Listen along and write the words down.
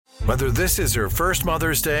Whether this is her first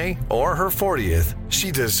Mother's Day or her 40th, she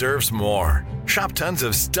deserves more. Shop tons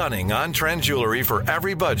of stunning on-trend jewelry for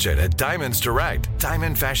every budget at Diamonds Direct.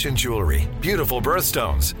 Diamond fashion jewelry, beautiful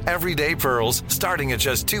birthstones, everyday pearls starting at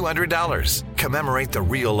just $200. Commemorate the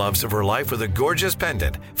real loves of her life with a gorgeous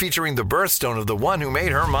pendant featuring the birthstone of the one who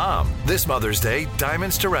made her mom. This Mother's Day,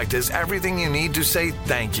 Diamonds Direct is everything you need to say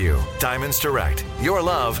thank you. Diamonds Direct. Your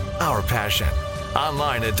love, our passion.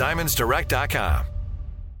 Online at diamondsdirect.com.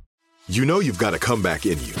 You know you've got a comeback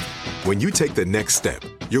in you. When you take the next step,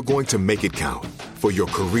 you're going to make it count. For your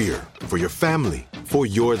career, for your family, for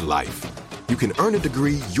your life. You can earn a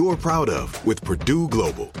degree you're proud of with Purdue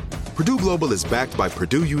Global. Purdue Global is backed by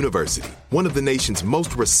Purdue University, one of the nation's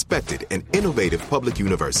most respected and innovative public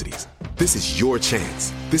universities. This is your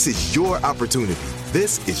chance. This is your opportunity.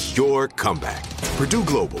 This is your comeback. Purdue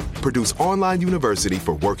Global, Purdue's online university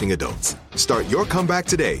for working adults. Start your comeback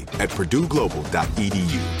today at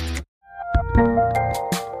purdueglobal.edu.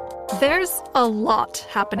 There's a lot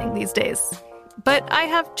happening these days, but I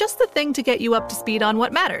have just the thing to get you up to speed on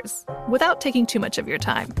what matters without taking too much of your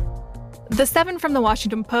time. The 7 from the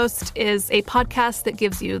Washington Post is a podcast that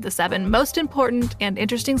gives you the 7 most important and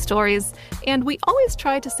interesting stories, and we always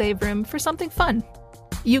try to save room for something fun.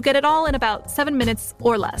 You get it all in about 7 minutes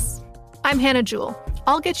or less. I'm Hannah Jewell.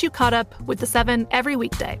 I'll get you caught up with the 7 every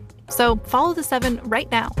weekday. So follow the 7 right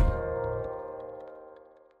now.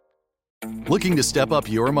 Looking to step up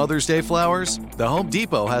your Mother's Day flowers? The Home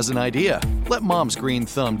Depot has an idea. Let Mom's green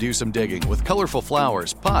thumb do some digging with colorful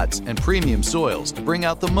flowers, pots, and premium soils to bring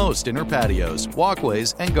out the most in her patios,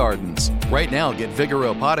 walkways, and gardens. Right now, get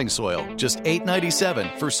Vigoro potting soil, just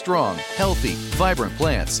 $8.97 for strong, healthy, vibrant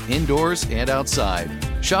plants indoors and outside.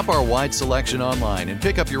 Shop our wide selection online and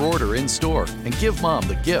pick up your order in-store and give Mom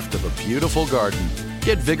the gift of a beautiful garden.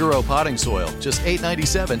 Get Vigoro potting soil, just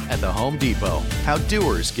 $8.97 at the Home Depot. How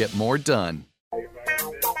doers get more done.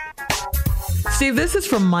 Steve, this is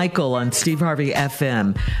from Michael on Steve Harvey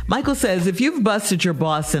FM. Michael says, if you've busted your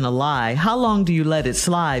boss in a lie, how long do you let it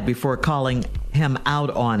slide before calling him out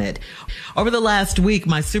on it? Over the last week,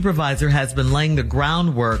 my supervisor has been laying the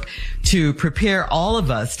groundwork to prepare all of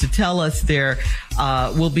us to tell us there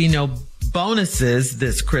will be no bonuses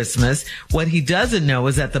this Christmas. What he doesn't know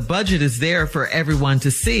is that the budget is there for everyone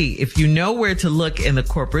to see if you know where to look in the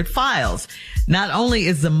corporate files. Not only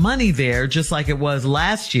is the money there, just like it was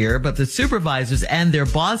last year, but the supervisors and their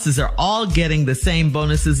bosses are all getting the same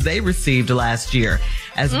bonuses they received last year.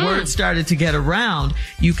 As word started to get around,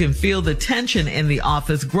 you can feel the tension in the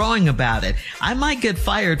office growing about it. I might get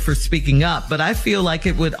fired for speaking up, but I feel like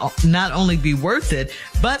it would not only be worth it,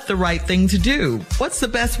 but the right thing to do. What's the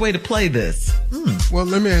best way to play this? Well,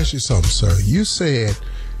 let me ask you something, sir. You said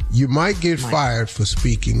you might get fired for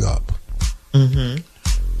speaking up. Mm-hmm.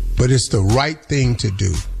 But it's the right thing to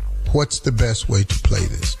do. What's the best way to play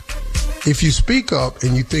this? If you speak up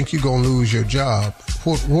and you think you're going to lose your job,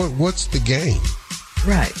 what's the game?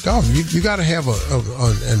 Right. Dog, you got to have a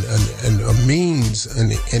means,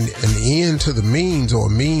 an end to the means, or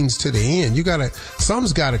a means to the end.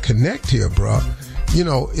 Something's got to connect here, bro. Mm-hmm. You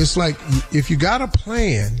know, it's like if you got a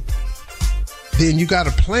plan, then you got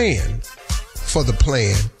a plan for the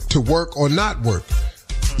plan to work or not work.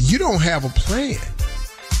 You don't have a plan.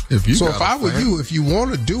 If I were you, if you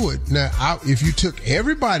want to do it, if you took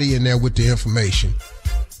everybody in there with the information,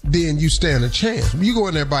 then you stand a chance. When you go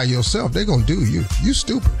in there by yourself, they're going to do you. You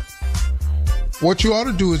stupid. What you ought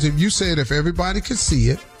to do is if you said if everybody could see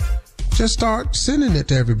it, just start sending it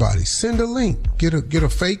to everybody. Send a link. Get a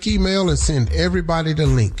fake email and send everybody the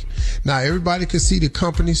link. Now everybody can see the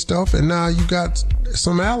company stuff, and now you got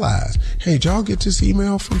some allies. Hey, did y'all get this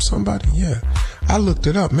email from somebody? Yeah. I looked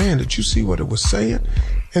it up. Man, did you see what it was saying?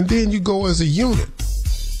 And then you go as a unit.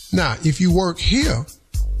 Now, if you work here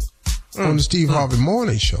on the Steve Harvey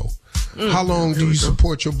Morning Show, how long do you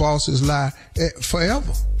support your boss's lie?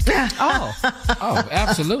 Forever. Oh,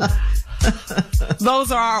 absolutely.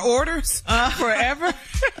 Those are our orders? Forever?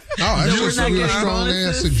 Oh, that's just a real strong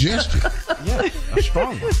ass suggestion. Yeah, a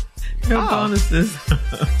strong one. No bonuses.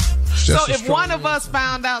 So if one of us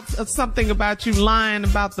found out something about you lying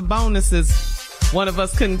about the bonuses, one of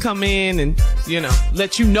us couldn't come in and,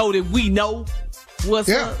 let you know that we know what's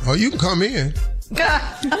up. Oh, you can come in.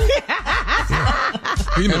 Yeah.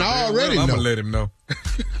 And I already know. I'm going to let him know.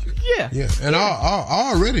 Yeah. And I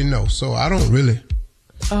already know, so I don't really.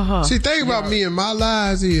 See, the thing about me and my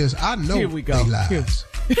lies is I know they lies.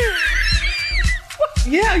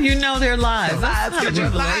 Yeah, you know their lies. That's a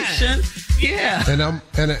revelation. Yeah. And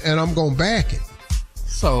I'm going to back it.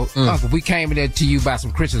 So, Uncle, we came in there to you about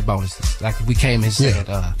some Christmas bonuses. Like we came and said,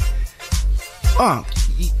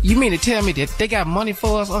 You mean to tell me that they got money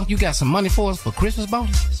for us? You got some money for us for Christmas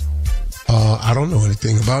bonuses? I don't know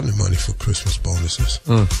anything about any money for Christmas bonuses.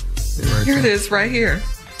 Here it is, right here.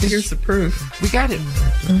 Here's the proof. We got it.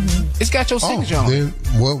 Mm-hmm. It's got your signature on it.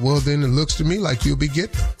 Then it looks to me like you'll be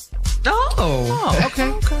getting them.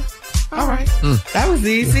 Okay. All right. That was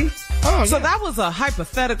easy. So that was a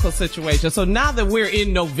hypothetical situation. So now that we're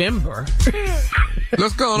in November,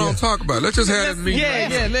 let's go on and talk about it. Let's just have a meeting.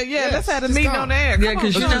 Let's have a meeting on the air. Yeah,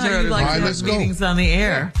 because you know how you like to have meetings on the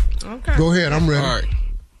air. Yeah. Okay. Go ahead. I'm ready. All right.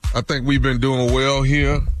 I think we've been doing well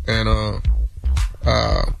here, and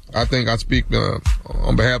I think I speak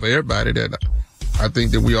on behalf of everybody that I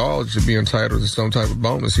think that we all should be entitled to some type of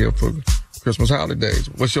bonus here for Christmas holidays.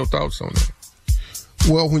 What's your thoughts on that?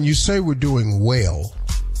 Well, when you say we're doing well,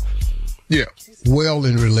 well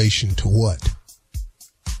in relation to what?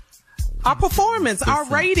 Our performance, our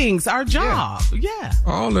ratings, our job. Yeah.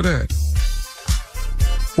 All of that.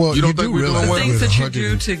 Well, you don't think we're doing well? Things that you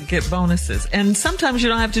do to get bonuses. And sometimes you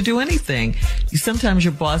don't have to do anything. Sometimes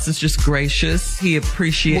your boss is just gracious. He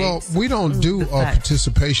appreciates. Well, we don't do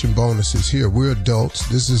participation bonuses here. We're adults.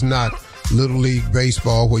 This is not Little League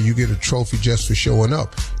Baseball where you get a trophy just for showing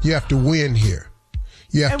up. You have to win here.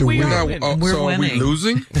 You have to win. We're winning. Are we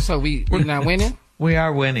losing? So we're not winning? We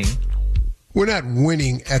are winning. We're not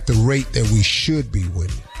winning at the rate that we should be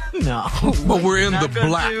winning. No. But we're in the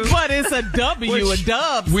black. But it's a W, a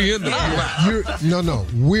dub. We're in the black. No.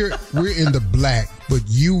 We're in the black, but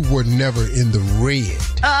you were never in the red.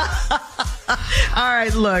 All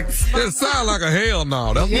right, look. It sounds like a hell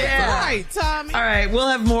no. That's right, Tommy. All right, we'll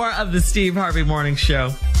have more of the Steve Harvey Morning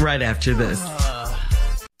Show right after this.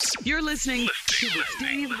 You're listening to the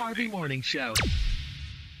Steve Harvey Morning Show.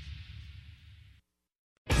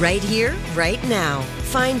 Right here, right now.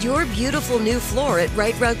 Find your beautiful new floor at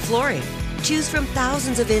Right Rug Flooring. Choose from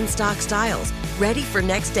thousands of in-stock styles, ready for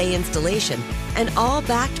next day installation, and all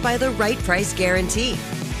backed by the right price guarantee.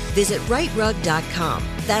 Visit rightrug.com.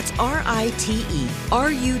 That's RITERUG.com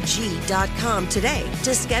today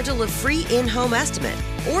to schedule a free in-home estimate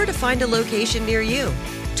or to find a location near you.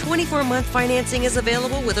 24-month financing is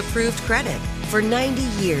available with approved credit. For 90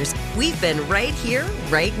 years, we've been right here,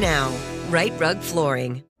 right now. Right Rug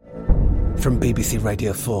Flooring. From BBC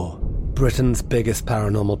Radio 4, Britain's biggest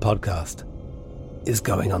paranormal podcast is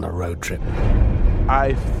going on a road trip.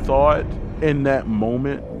 I thought in that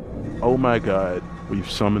moment, oh my God, we've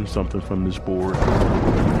summoned something from this board.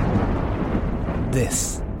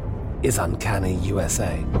 This is Uncanny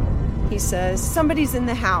USA. He says, somebody's in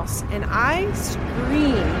the house, and I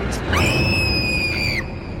screamed.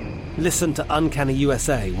 Listen to Uncanny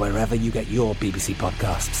USA wherever you get your BBC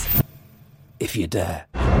podcasts, if you dare.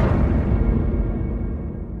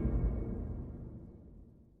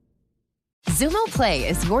 Xumo Play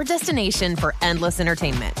is your destination for endless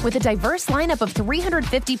entertainment. With a diverse lineup of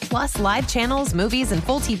 350-plus live channels, movies, and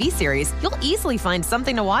full TV series, you'll easily find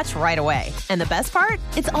something to watch right away. And the best part?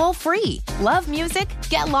 It's all free. Love music?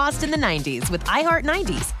 Get lost in the 90s with iHeart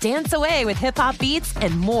 90s, dance away with hip-hop beats,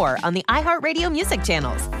 and more on the iHeartRadio music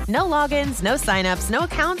channels. No logins, no signups, no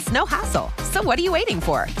accounts, no hassle. So what are you waiting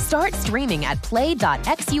for? Start streaming at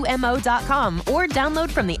play.xumo.com or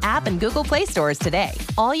download from the app and Google Play stores today.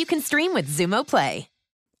 All you can stream with Xumo Play.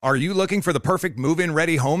 Are you looking for the perfect move-in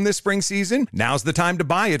ready home this spring season? Now's the time to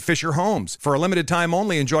buy at Fisher Homes. For a limited time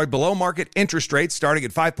only, enjoy below-market interest rates starting at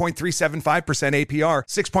 5.375% APR,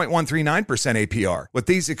 6.139% APR. With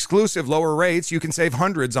these exclusive lower rates, you can save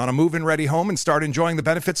hundreds on a move-in ready home and start enjoying the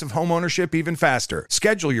benefits of home ownership even faster.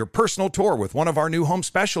 Schedule your personal tour with one of our new home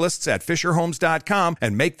specialists at FisherHomes.com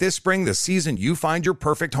and make this spring the season you find your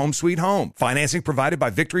perfect home sweet home. Financing provided by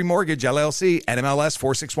Victory Mortgage, LLC, NMLS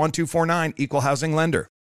 461249, Equal Housing Lender.